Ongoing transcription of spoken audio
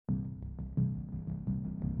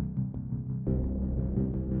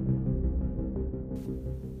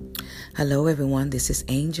Hello, everyone. This is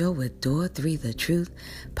Angel with Door 3 The Truth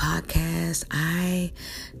podcast. I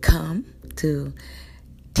come to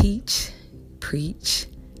teach, preach,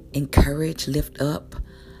 encourage, lift up.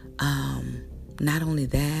 Not only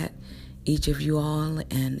that, each of you all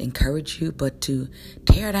and encourage you, but to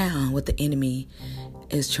tear down what the enemy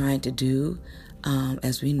is trying to do.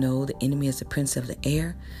 As we know, the enemy is the prince of the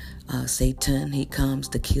air. Satan, he comes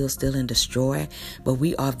to kill, steal, and destroy. But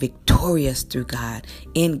we are victorious through God,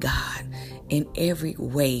 in God. In every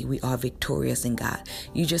way, we are victorious in God.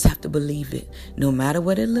 You just have to believe it. No matter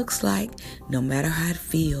what it looks like, no matter how it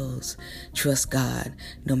feels, trust God.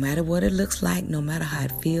 No matter what it looks like, no matter how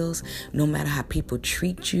it feels, no matter how people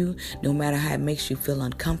treat you, no matter how it makes you feel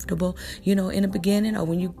uncomfortable. You know, in the beginning or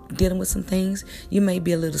when you're dealing with some things, you may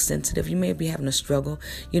be a little sensitive. You may be having a struggle,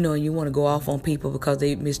 and you want to go off on people because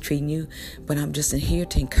they mistreating you. But I'm just in here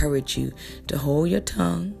to encourage you to hold your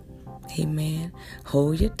tongue. Amen.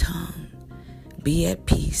 Hold your tongue. Be at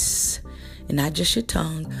peace. And not just your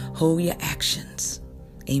tongue, hold your actions.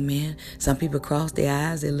 Amen. Some people cross their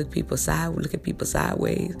eyes, they look at people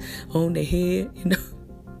sideways, on their head,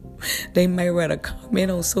 They may write a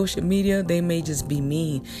comment on social media. They may just be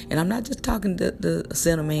mean. And I'm not just talking to the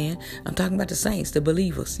sinner man. I'm talking about the saints, the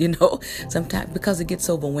believers, Sometimes because it gets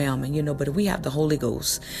overwhelming, But if we have the Holy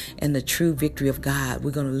Ghost and the true victory of God,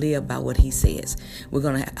 we're going to live by what He says. We're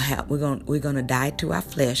going to die to our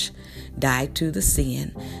flesh, die to the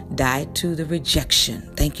sin, die to the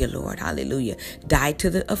rejection. Thank you, Lord. Hallelujah. Die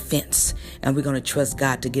to the offense. And we're going to trust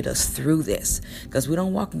God to get us through this. Because we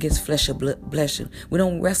don't walk against flesh or blood. We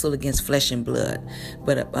don't wrestle against flesh and blood,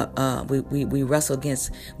 but we wrestle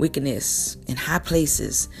against wickedness in high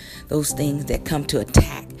places, those things that come to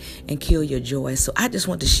attack and kill your joy. So I just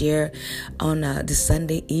want to share on this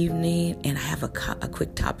Sunday evening, and I have a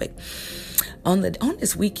quick topic. On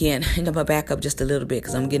this weekend, and I'm going to back up just a little bit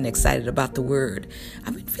because I'm getting excited about the word.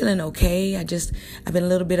 I've been feeling okay. I've been a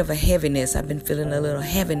little bit of a heaviness. I've been feeling a little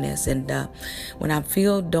heaviness. And when I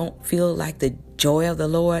don't feel like the joy of the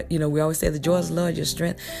Lord, we always say the joy of the Lord, your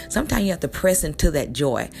strength. Sometimes you have to press into that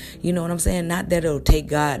joy. You know what I'm saying? Not that it'll take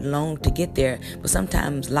God long to get there, but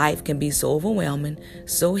sometimes life can be so overwhelming,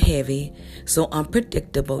 so heavy, so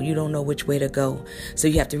unpredictable. You don't know which way to go. So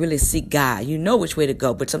you have to really seek God. You know which way to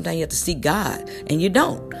go, but sometimes you have to seek God and you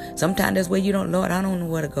don't. Sometimes that's where you don't, Lord, I don't know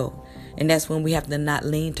where to go. And that's when we have to not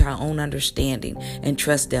lean to our own understanding and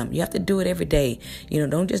trust them. You have to do it every day.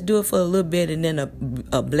 Don't just do it for a little bit and then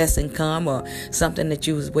a blessing come or something that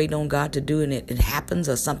you was waiting on God to do and it happens,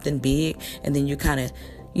 or something big, and then you kind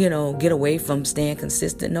of get away from staying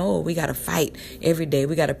consistent. No, we got to fight every day.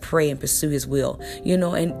 We got to pray and pursue His will,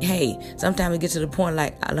 and hey, sometimes it gets to the point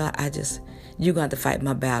like, Lord, you're going to have to fight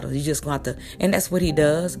my battles. You just going to have to, and that's what He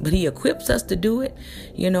does, but He equips us to do it.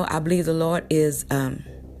 I believe the Lord is,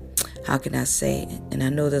 how can I say? And I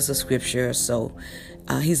know there's a scripture. So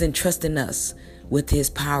He's entrusting us with His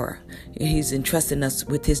power. He's entrusting us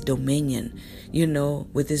with His dominion,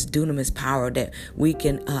 with His dunamis power that we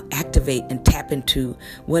can activate and tap into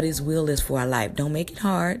what His will is for our life. Don't make it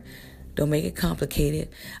hard. Don't make it complicated.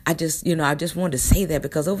 I just wanted to say that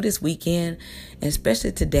because over this weekend, and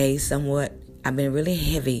especially today somewhat, I've been really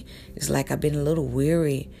heavy. It's like I've been a little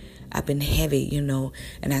weary. I've been heavy, and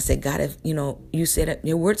I said, God, if, you said,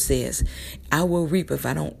 your word says, I will reap if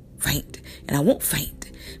I don't faint, and I won't faint.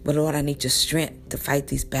 But Lord, I need your strength to fight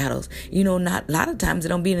these battles. Not a lot of times it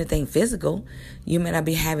don't be anything physical. You may not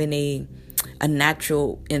be having a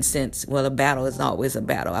natural instance. Well, a battle is always a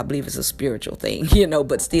battle. I believe it's a spiritual thing,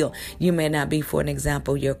 but still, you may not be, for an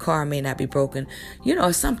example, your car may not be broken,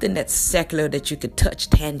 something that's secular that you could touch,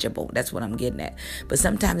 tangible. That's what I'm getting at. But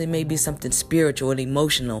sometimes it may be something spiritual and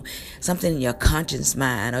emotional, something in your conscious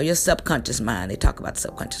mind or your subconscious mind. They talk about the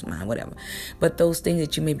subconscious mind, whatever. But those things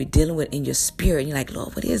that you may be dealing with in your spirit, you're like,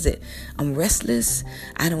 Lord, what is it? I'm restless.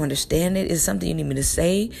 I don't understand it. It's something you need me to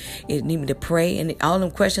say. You need me to pray. And all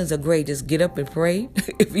them questions are great. Just get up and pray.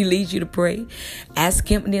 If He leads you to pray, ask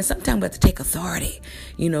Him. And then sometimes we have to take authority,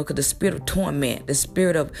 because the spirit of torment, the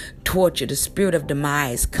spirit of torture, the spirit of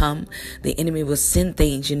demise come. The enemy will send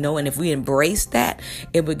things, and if we embrace that,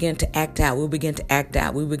 it begin to act out. We'll begin to act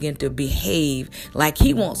out. We begin to behave like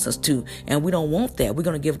He wants us to. And we don't want that. We're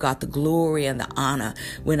going to give God the glory and the honor.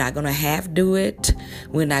 We're not going to half do it.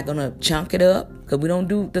 We're not going to chunk it up, because we don't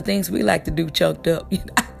do the things we like to do chunked up.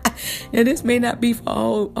 And this may not be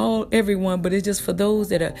for everyone, but it's just for those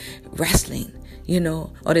that are wrestling,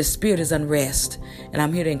 or the spirit is unrest. And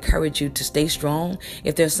I'm here to encourage you to stay strong.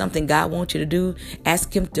 If there's something God wants you to do,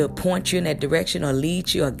 ask him to point you in that direction or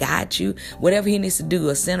lead you or guide you, whatever he needs to do,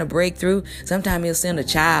 or send a breakthrough. Sometimes he'll send a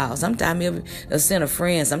child. Sometimes he'll send a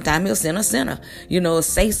friend. Sometimes he'll send a sinner.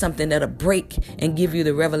 Say something that'll break and give you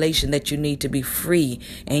the revelation that you need to be free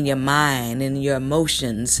in your mind, in your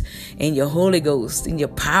emotions, in your Holy Ghost, in your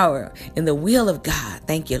power, in the will of God.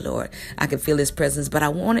 Thank you, Lord. I can feel his presence, but I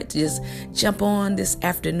wanted to just jump on this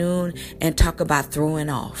afternoon and talk about throwing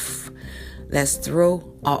off. Let's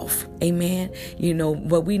throw off. Amen.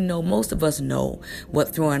 What we know, most of us know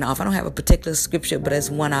what throwing off. I don't have a particular scripture, but it's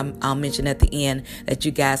one I'll mention at the end that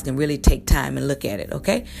you guys can really take time and look at it.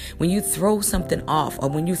 Okay. When you throw something off, or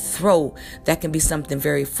when you throw, that can be something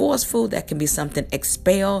very forceful. That can be something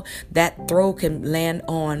expel. That throw can land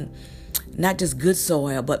on not just good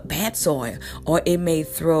soil, but bad soil. Or it may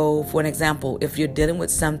throw, for an example, if you're dealing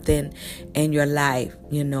with something in your life,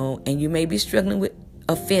 and you may be struggling with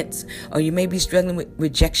offense, or you may be struggling with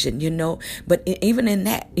rejection, but even in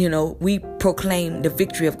that, we proclaim the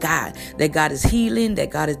victory of God, that God is healing, that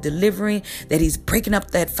God is delivering, that he's breaking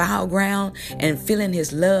up that foul ground and filling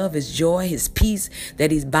his love, his joy, his peace,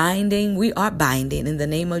 that he's binding. We are binding in the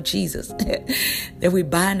name of Jesus. That we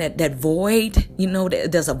bind that void, that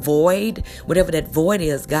there's a void, whatever that void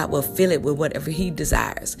is, God will fill it with whatever he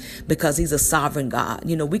desires, because he's a sovereign God.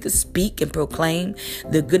 We could speak and proclaim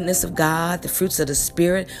the goodness of God, the fruits of the Spirit,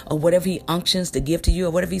 or whatever he unctions to give to you, or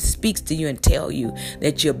whatever he speaks to you and tell you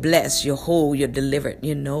that you're blessed, you're whole, you're delivered.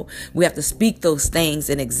 We have to speak those things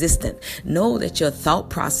in existence. Know that your thought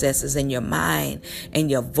processes and your mind and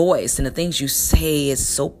your voice and the things you say is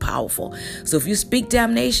so powerful. So if you speak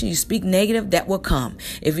damnation, you speak negative, that will come.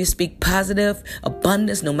 If you speak positive,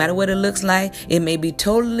 abundance, no matter what it looks like, it may be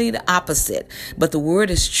totally the opposite. But the word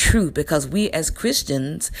is true, because we as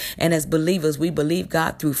Christians and as believers, we believe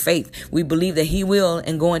God through faith. We believe that he will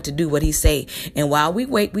and going to do what he say. And while we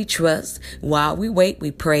wait, we trust. While we wait,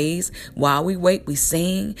 we praise. While we wait, we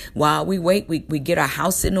sing. While we wait, we get our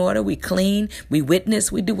house in order. We clean. We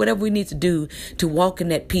witness. We do whatever we need to do to walk in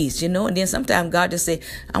that peace, And then sometimes God just say,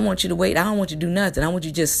 I want you to wait. I don't want you to do nothing. I want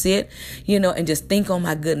you to just sit, and just think on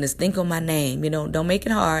my goodness. Think on my name. Don't make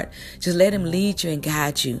it hard. Just let him lead you and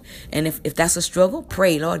guide you. And if that's a struggle,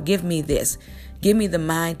 pray, Lord, give me this. Give me the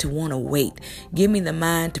mind to want to wait. Give me the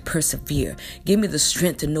mind to persevere. Give me the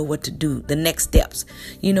strength to know what to do, the next steps.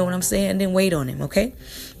 You know what I'm saying? And then wait on him, okay?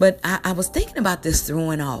 But I was thinking about this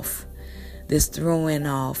throwing off. I'm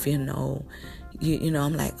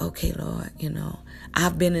like, okay, Lord,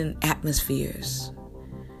 I've been in atmospheres,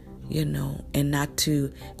 and not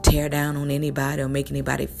to tear down on anybody or make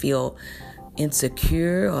anybody feel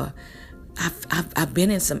insecure. Or I've been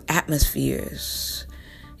in some atmospheres,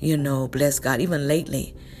 bless God. Even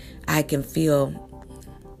lately, I can feel,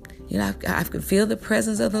 I can feel the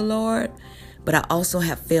presence of the Lord, but I also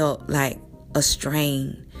have felt like a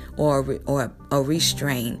strain or a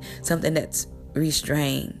restrain, something that's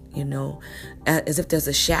restrained, as if there's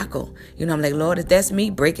a shackle. I'm like, Lord, if that's me,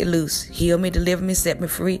 break it loose. Heal me, deliver me, set me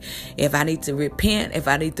free. If I need to repent, if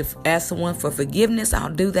I need to ask someone for forgiveness,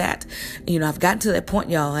 I'll do that. I've gotten to that point,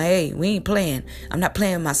 y'all. Hey, we ain't playing. I'm not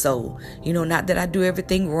playing my soul. Not that I do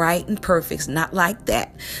everything right and perfect. It's not like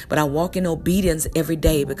that. But I walk in obedience every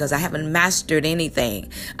day because I haven't mastered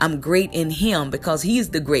anything. I'm great in him because he's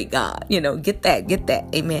the great God. Get that.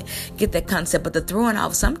 Amen. Get that concept. But the throwing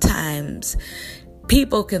off, sometimes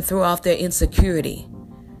people can throw off their insecurity,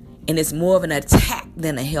 and it's more of an attack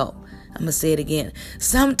than a help. I'm going to say it again.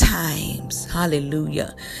 Sometimes,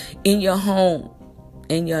 hallelujah, in your home,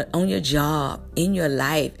 on your job, in your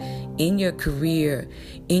life, in your career,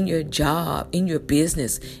 in your job, in your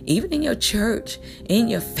business, even in your church, in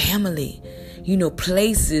your family,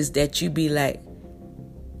 places that you be like,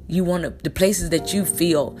 the places that you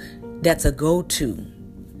feel that's a go-to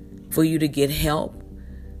for you to get help,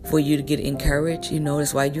 for you to get encouraged.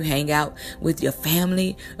 That's why you hang out with your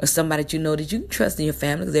family or somebody that that you can trust in your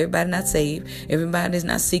family, because everybody's not saved. Everybody's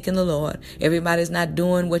not seeking the Lord. Everybody's not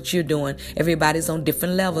doing what you're doing. Everybody's on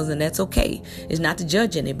different levels, and that's okay. It's not to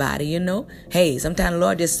judge anybody, Hey, sometimes the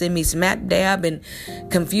Lord just send me smack dab and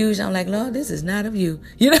confused. I'm like, Lord, this is not of you.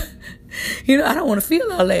 I don't want to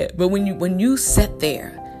feel all that. But when you sit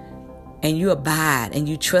there and you abide and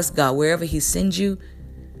you trust God wherever he sends you,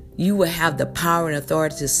 you will have the power and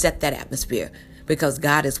authority to set that atmosphere because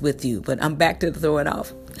God is with you. But I'm back to the throw it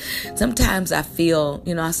off. Sometimes I feel,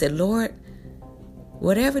 I said, Lord,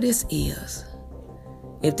 whatever this is,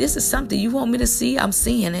 if this is something you want me to see, I'm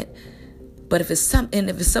seeing it. But if it's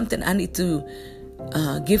something I need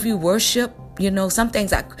to give you worship, Some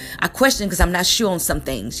things I question because I'm not sure on some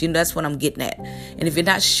things. That's what I'm getting at. And if you're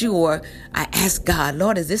not sure, I ask God,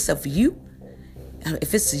 Lord, is this of you?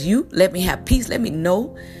 If it's you, let me have peace. Let me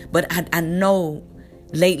know. But I know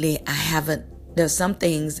lately I haven't. There's some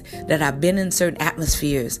things that I've been in certain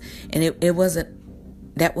atmospheres, and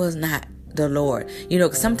that was not the Lord.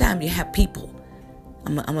 'Cause sometimes you have people,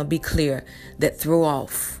 I'm going to be clear, that throw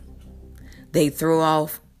off. They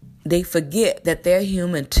forget that they're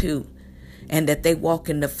human too, and that they walk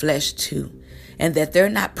in the flesh too, and that they're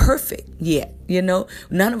not perfect yet.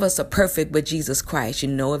 None of us are perfect but Jesus Christ.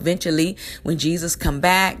 Eventually when Jesus come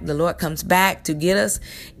back, the Lord comes back to get us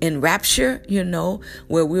in rapture,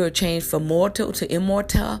 where we were changed from mortal to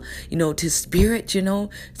immortal, to spirit, to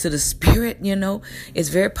the spirit, it's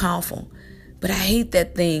very powerful. But I hate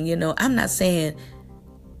that thing, I'm not saying,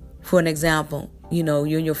 for an example, you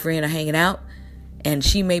and your friend are hanging out, and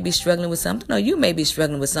she may be struggling with something, or you may be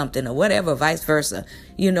struggling with something, or whatever, vice versa,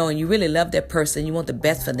 and you really love that person. You want the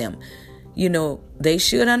best for them. They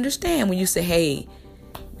should understand when you say, hey,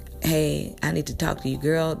 I need to talk to you,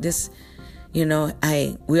 girl. This,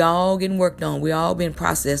 we all getting worked on. We all being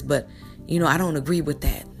processed, but, I don't agree with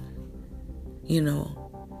that.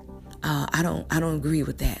 I don't agree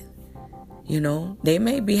with that. They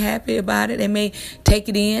may be happy about it. They may take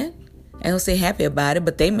it in. I don't say happy about it,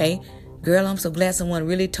 but they may, girl, I'm so glad someone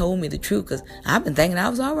really told me the truth, because I've been thinking I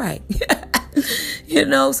was all right.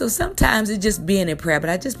 So sometimes it's just being in prayer. But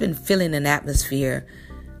I just been feeling an atmosphere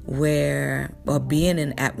being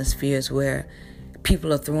in atmospheres where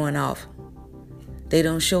people are throwing off. They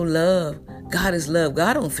don't show love. God is love.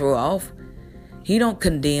 God don't throw off. He don't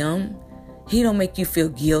condemn. He don't make you feel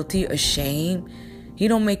guilty or shame. He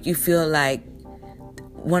don't make you feel like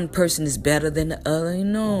one person is better than the other.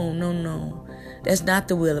 No. That's not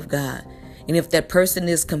the will of God. And if that person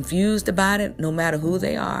is confused about it, no matter who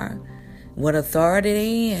they are, what authority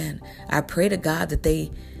they in, I pray to God that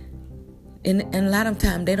and a lot of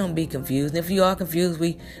time they don't be confused. And if you are confused,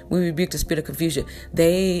 we rebuke the spirit of confusion.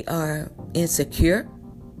 They are insecure.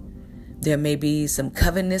 There may be some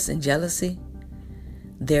covetousness and jealousy.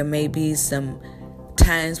 There may be some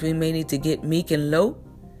times we may need to get meek and low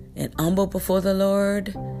and humble before the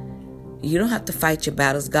Lord. You don't have to fight your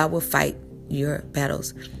battles. God will fight your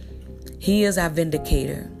battles. He is our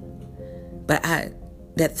vindicator. But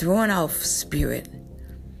that throwing off spirit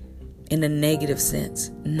in a negative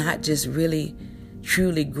sense, not just really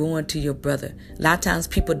truly going to your brother. A lot of times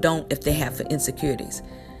people don't if they have insecurities.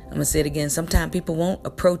 I'm going to say it again. Sometimes people won't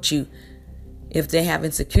approach you if they have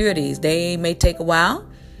insecurities. They may take a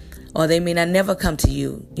while, or they may not never come to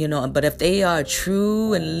you, but if they are a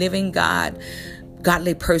true and living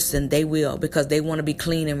godly person, they will, because they want to be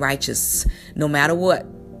clean and righteous no matter what.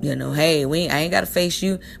 Hey, I ain't got to face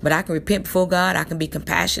you, but I can repent before God. I can be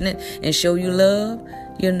compassionate and show you love,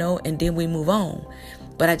 and then we move on.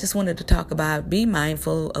 But I just wanted to talk about, be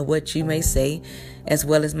mindful of what you may say, as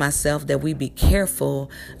well as myself, that we be careful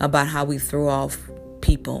about how we throw off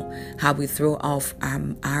people, how we throw off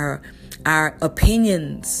our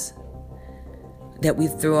opinions, that we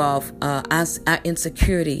throw off our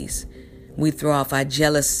insecurities, we throw off our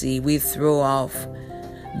jealousy, we throw off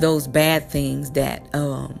those bad things that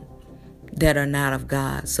are not of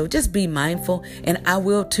God. So just be mindful, and I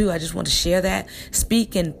will too. I just want to share that.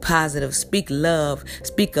 Speak in positive, speak love,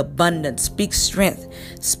 speak abundance, speak strength,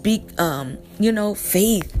 speak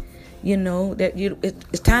faith.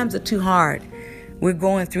 That times are too hard. We're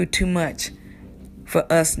going through too much for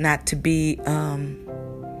us not to be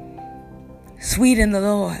sweet in the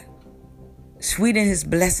Lord, sweet in His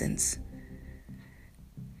blessings,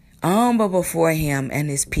 humble before Him and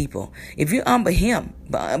His people. If you humble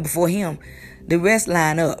before Him, the rest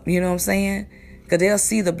line up. You know what I'm saying? Because they'll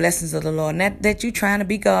see the blessings of the Lord. Not that you trying to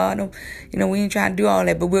be God. We ain't trying to do all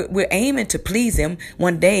that. But we're aiming to please Him.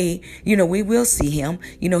 One day, we will see Him.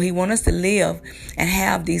 He wants us to live and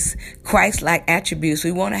have these Christ-like attributes.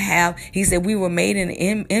 We want to have, He said we were made in the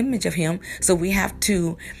image of Him. So we have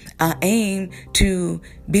to aim to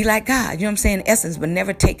be like God. You know what I'm saying? In essence, but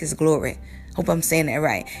never take His glory. Hope I'm saying that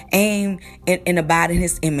right. Aim and abide in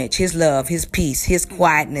His image, His love, His peace, His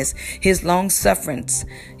quietness, His long sufferance,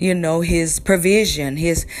 His provision,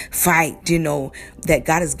 His fight, that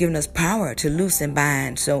God has given us power to loose and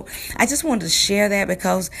bind. So I just wanted to share that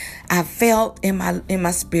because I felt in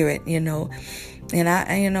my spirit, and I,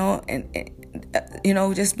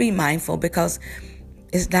 just be mindful, because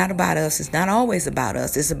it's not about us. It's not always about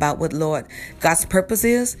us. It's about what Lord God's purpose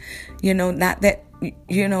is. Not that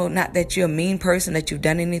you're a mean person, that you've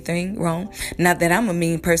done anything wrong. Not that I'm a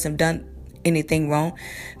mean person, done anything wrong,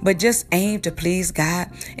 but just aim to please God.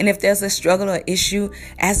 And if there's a struggle or issue,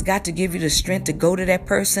 ask God to give you the strength to go to that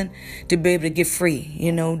person to be able to get free.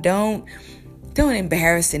 Don't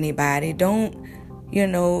embarrass anybody. Don't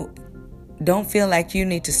feel like you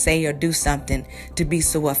need to say or do something to be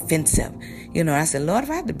so offensive. I said, Lord, if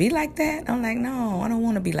I have to be like that, I'm like, no, I don't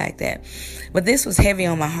want to be like that. But this was heavy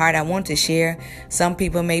on my heart. I want to share. Some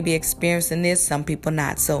people may be experiencing this, some people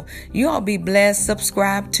not. So you all be blessed.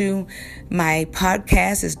 Subscribe to my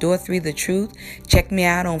podcast. It's Door 3 The Truth. Check me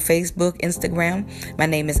out on Facebook, Instagram. My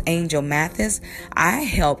name is Angel Mathis. I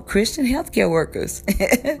help Christian healthcare workers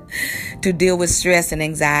to deal with stress and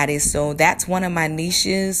anxiety. So that's one of my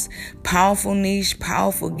niches, powerful niche,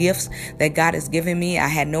 powerful gifts that God has given me. I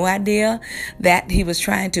had no idea that He was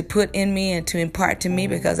trying to put in me and to impart to me,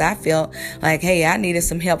 because I felt like, hey, I needed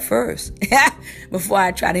some help first before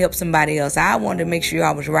I try to help somebody else. I wanted to make sure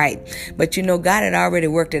I was right. But, God had already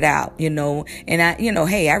worked it out, and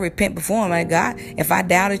I repent before Him. Like, God, if I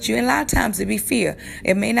doubted you, and a lot of times it be fear.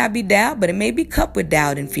 It may not be doubt, but it may be coupled with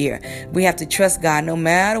doubt and fear. We have to trust God no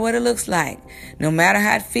matter what it looks like, no matter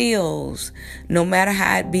how it feels, no matter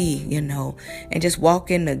how it be, and just walk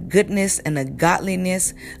in the goodness and the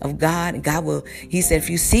godliness of God. He said, if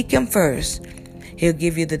you seek Him first, He'll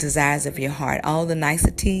give you the desires of your heart, all the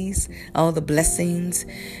niceties, all the blessings.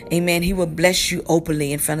 Amen. He will bless you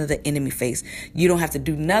openly in front of the enemy face. You don't have to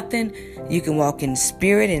do nothing. You can walk in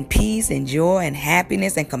spirit and peace and joy and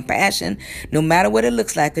happiness and compassion, no matter what it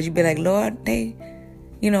looks like. Because you'll be like, Lord,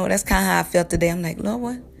 that's kind of how I felt today. I'm like,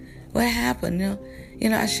 Lord, what happened?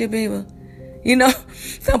 I should be able,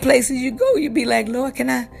 some places you go, you be like, Lord, can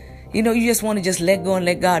I, you just want to just let go and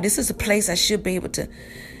let God. This is a place I should be able to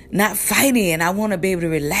not fight in. I want to be able to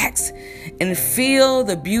relax and feel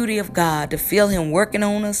the beauty of God, to feel Him working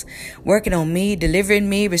on us, working on me, delivering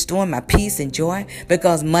me, restoring my peace and joy.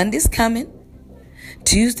 Because Monday's coming,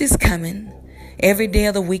 Tuesday's coming, every day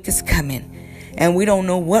of the week is coming. And we don't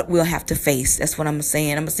know what we'll have to face. That's what I'm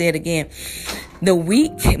saying. I'm going to say it again. The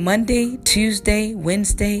week, Monday, Tuesday,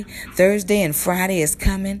 Wednesday, Thursday, and Friday is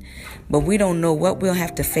coming. But we don't know what we'll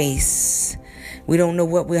have to face. We don't know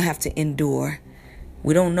what we'll have to endure.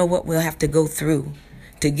 We don't know what we'll have to go through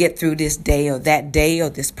to get through this day or that day or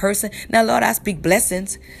this person. Now, Lord, I speak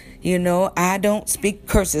blessings. I don't speak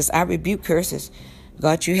curses. I rebuke curses.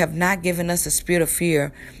 God, you have not given us a spirit of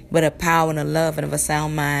fear, but a power and a love and of a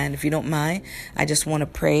sound mind. If you don't mind, I just want to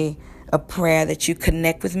pray a prayer that you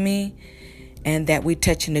connect with me and that we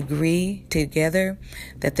touch and agree together,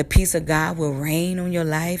 that the peace of God will reign on your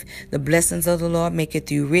life. The blessings of the Lord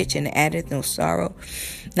maketh you rich and addeth no sorrow,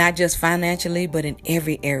 not just financially, but in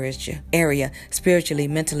every area, spiritually,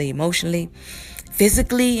 mentally, emotionally,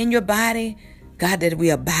 physically, in your body. God, that we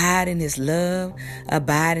abide in His love,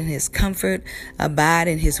 abide in His comfort, abide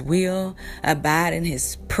in His will, abide in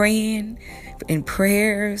His praying, in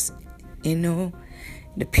prayers,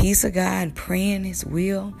 the peace of God and praying His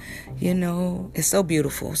will, it's so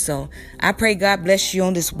beautiful. So I pray God bless you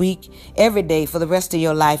on this week, every day for the rest of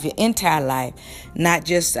your life, your entire life. Not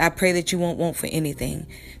just, I pray that you won't want for anything,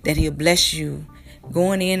 that He'll bless you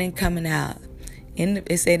going in and coming out.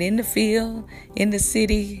 It said in the field, in the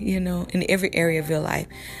city, in every area of your life.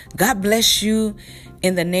 God bless you.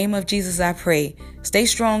 In the name of Jesus, I pray. Stay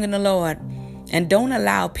strong in the Lord and don't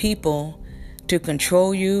allow people to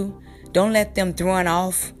control you. Don't let them throwing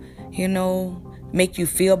off, make you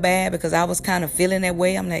feel bad, because I was kind of feeling that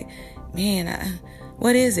way. I'm like, man,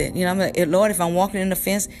 what is it? I'm like, Lord, if I'm walking in the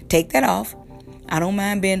fence, take that off. I don't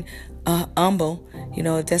mind being humble.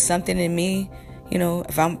 If there's something in me,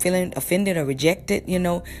 if I'm feeling offended or rejected,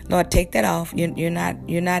 Lord, take that off. You're not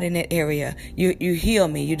in that area. You heal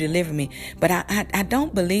me, you deliver me. But I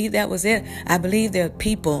don't believe that was it. I believe there are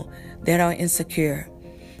people that are insecure,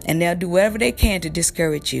 and they'll do whatever they can to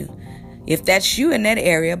discourage you. If that's you in that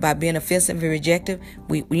area, by being offensive and rejective,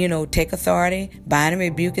 we take authority, bind and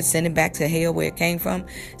rebuke it, send it back to hell where it came from,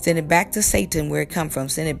 send it back to Satan where it come from,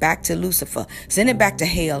 send it back to Lucifer, send it back to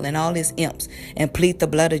hell and all his imps, and plead the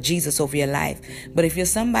blood of Jesus over your life. But if you're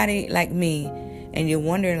somebody like me and you're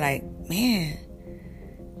wondering like, man,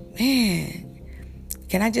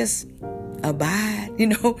 can I just abide?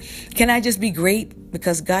 Can I just be great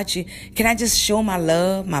because God, can I just show my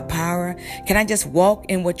love, my power? Can I just walk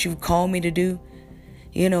in what you've called me to do,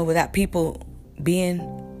 without people being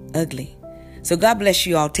ugly? So God bless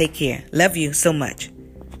you all. Take care. Love you so much.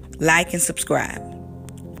 Like and subscribe.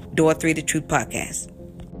 Door 3 The Truth Podcast.